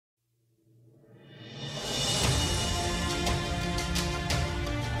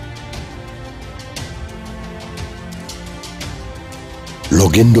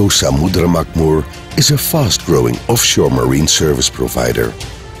Logindo Samudramakmur is a fast-growing offshore marine service provider,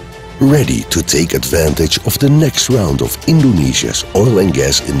 ready to take advantage of the next round of Indonesia's oil and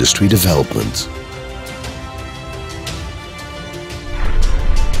gas industry development.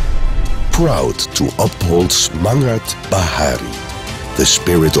 Proud to uphold Semangat Bahari, the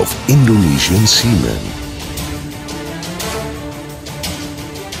spirit of Indonesian seamen.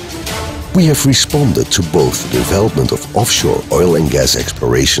 We have responded to both the development of offshore oil and gas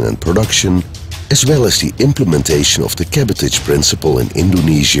exploration and production, as well as the implementation of the cabotage principle in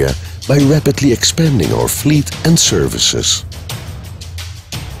Indonesia by rapidly expanding our fleet and services.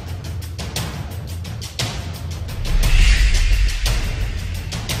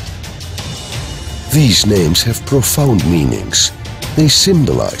 These names have profound meanings. They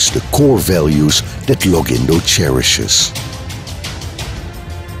symbolize the core values that Logindo cherishes.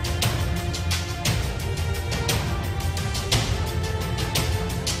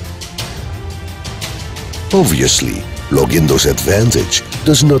 Obviously, Logindo's advantage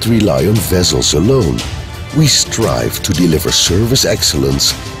does not rely on vessels alone. We strive to deliver service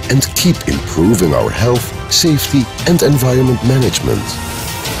excellence and keep improving our health, safety and environment management,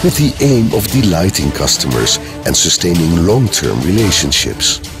 with the aim of delighting customers and sustaining long-term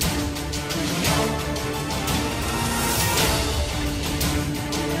relationships.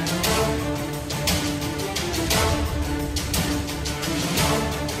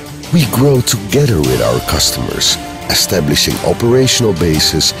 We grow together with our customers, establishing operational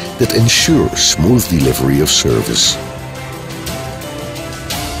bases that ensure smooth delivery of service.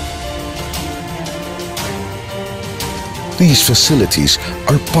 These facilities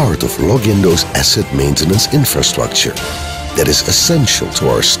are part of Logindo's asset maintenance infrastructure that is essential to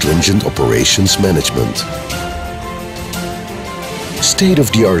our stringent operations management.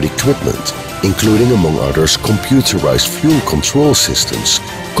 State-of-the-art equipment, including among others computerized fuel control systems,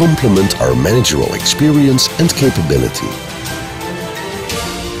 complement our managerial experience and capability.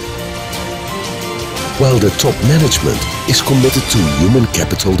 While the top management is committed to human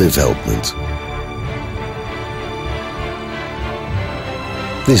capital development.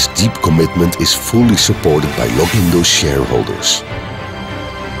 This deep commitment is fully supported by Logindo's shareholders.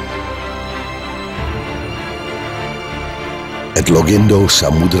 At Logindo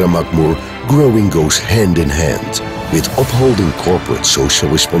Samudramakmur, growing goes hand in hand with upholding corporate social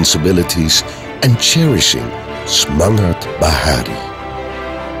responsibilities and cherishing Semangat Bahari.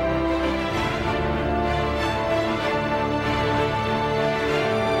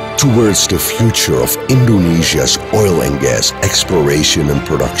 Towards the future of Indonesia's oil and gas exploration and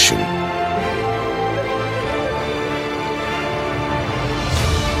production.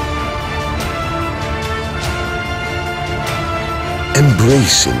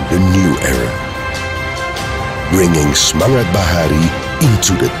 Embracing the new era, bringing Semangat Bahari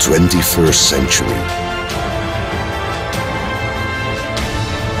into the 21st century.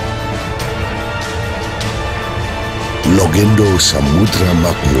 Logindo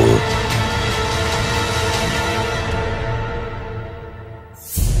Samudramakmur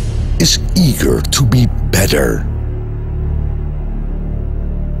is eager to be better.